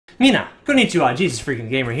Mina, konnichiwa,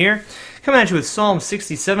 JesusFreakinGamer here. Coming at you with Psalm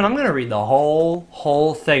 67. I'm going to read the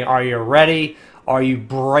whole thing. Are you ready? Are you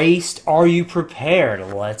braced? Are you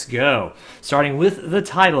prepared? Let's go. Starting with the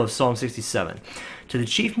title of Psalm 67. To the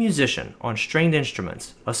chief musician on stringed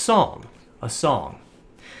instruments, a psalm, a song.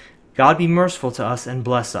 God be merciful to us and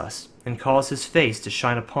bless us, and cause his face to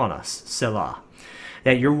shine upon us, Selah.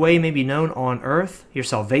 That your way may be known on earth, your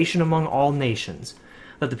salvation among all nations.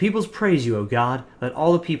 Let the peoples praise you, O God. Let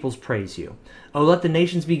all the peoples praise you. O let the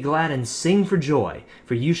nations be glad and sing for joy,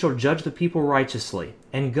 for you shall judge the people righteously,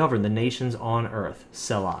 and govern the nations on earth.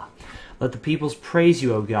 Selah. Let the peoples praise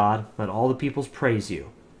you, O God. Let all the peoples praise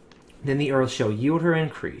you. Then the earth shall yield her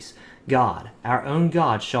increase. God, our own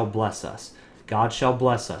God, shall bless us. God shall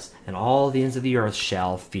bless us, and all the ends of the earth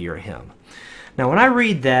shall fear him. Now, when I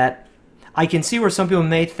read that, I can see where some people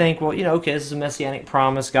may think, well, okay, this is a messianic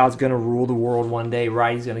promise. God's going to rule the world one day,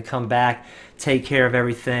 right? He's going to come back, take care of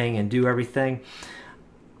everything, and do everything.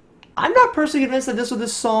 I'm not personally convinced that this is what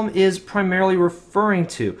this psalm is primarily referring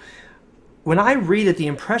to. When I read it, the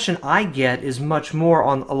impression I get is much more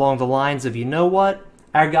along the lines of, you know what?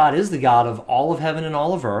 Our God is the God of all of heaven and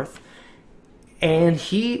all of earth, and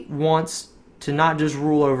he wants to not just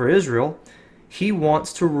rule over Israel, he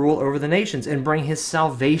wants to rule over the nations and bring his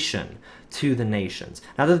salvation to the nations.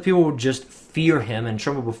 Not that the people would just fear him and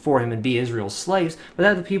tremble before him and be Israel's slaves, but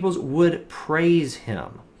that the peoples would praise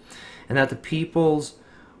him, and that the peoples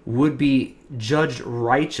would be judged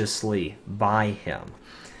righteously by him.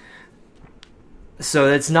 So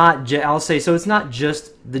it's not, so it's not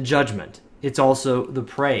just the judgment. It's also the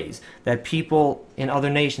praise, that people in other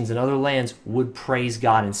nations and other lands would praise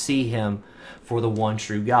God and see him for the one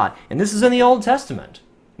true God. And this is in the Old Testament,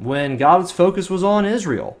 when God's focus was on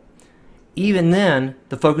Israel. Even then,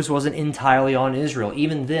 the focus wasn't entirely on Israel.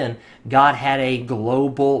 Even then, God had a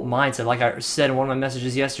global mindset. Like I said in one of my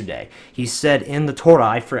messages yesterday, he said in the Torah,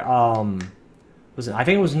 I think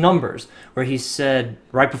it was Numbers, where he said,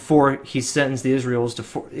 right before he sentenced the Israelites to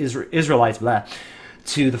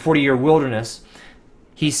the 40-year wilderness,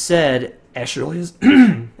 he said, as surely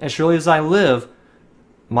as I live,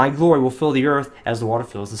 my glory will fill the earth as the water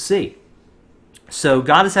fills the sea. So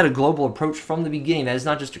God has had a global approach from the beginning. That is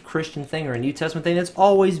not just a Christian thing or a New Testament thing. That's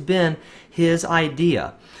always been his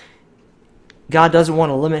idea. God doesn't want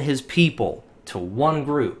to limit his people to one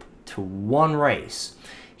group, to one race.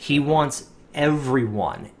 He wants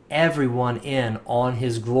everyone in on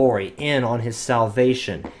his glory, in on his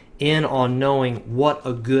salvation, in on knowing what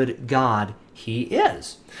a good God he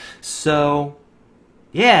is. So,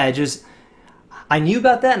 yeah, I knew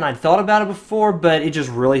about that and I'd thought about it before, but it just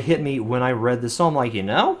really hit me when I read this psalm. Like,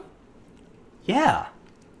 yeah,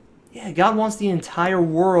 God wants the entire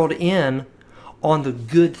world in on the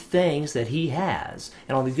good things that he has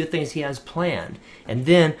and on the good things he has planned. And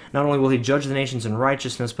then, not only will he judge the nations in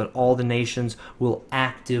righteousness, but all the nations will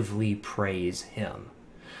actively praise him.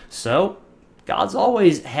 So, God's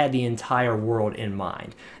always had the entire world in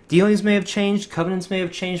mind. Dealings may have changed, covenants may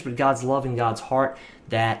have changed, but God's love and God's heart,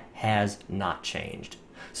 that has not changed.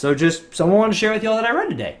 So just someone wanted to share with you all that I read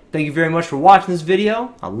today. Thank you very much for watching this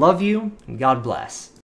video. I love you, and God bless.